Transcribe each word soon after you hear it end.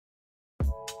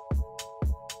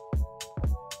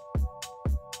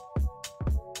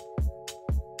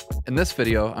In this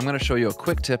video, I'm going to show you a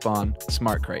quick tip on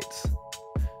smart crates.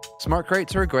 Smart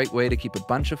crates are a great way to keep a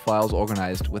bunch of files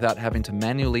organized without having to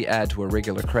manually add to a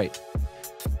regular crate.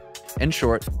 In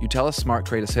short, you tell a smart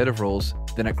crate a set of rules,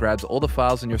 then it grabs all the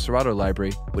files in your Serato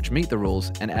library which meet the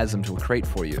rules and adds them to a crate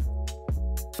for you.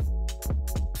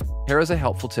 Here is a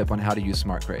helpful tip on how to use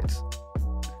smart crates.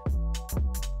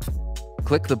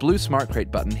 Click the blue smart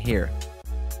crate button here.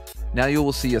 Now you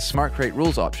will see a smart crate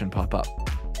rules option pop up.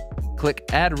 Click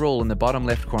Add Rule in the bottom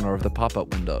left corner of the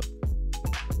pop-up window.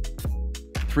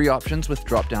 3 options with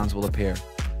drop-downs will appear.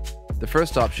 The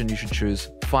first option you should choose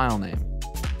File Name.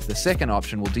 The second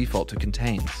option will default to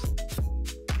Contains.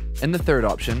 In the third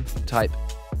option, type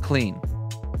Clean.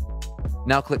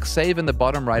 Now click Save in the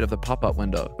bottom right of the pop-up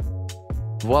window.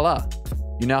 Voila!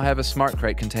 You now have a smart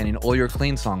crate containing all your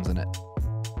clean songs in it.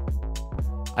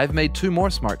 I've made 2 more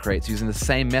smart crates using the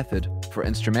same method for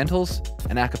instrumentals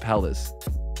and acapellas.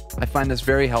 I find this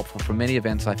very helpful for many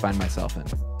events I find myself in.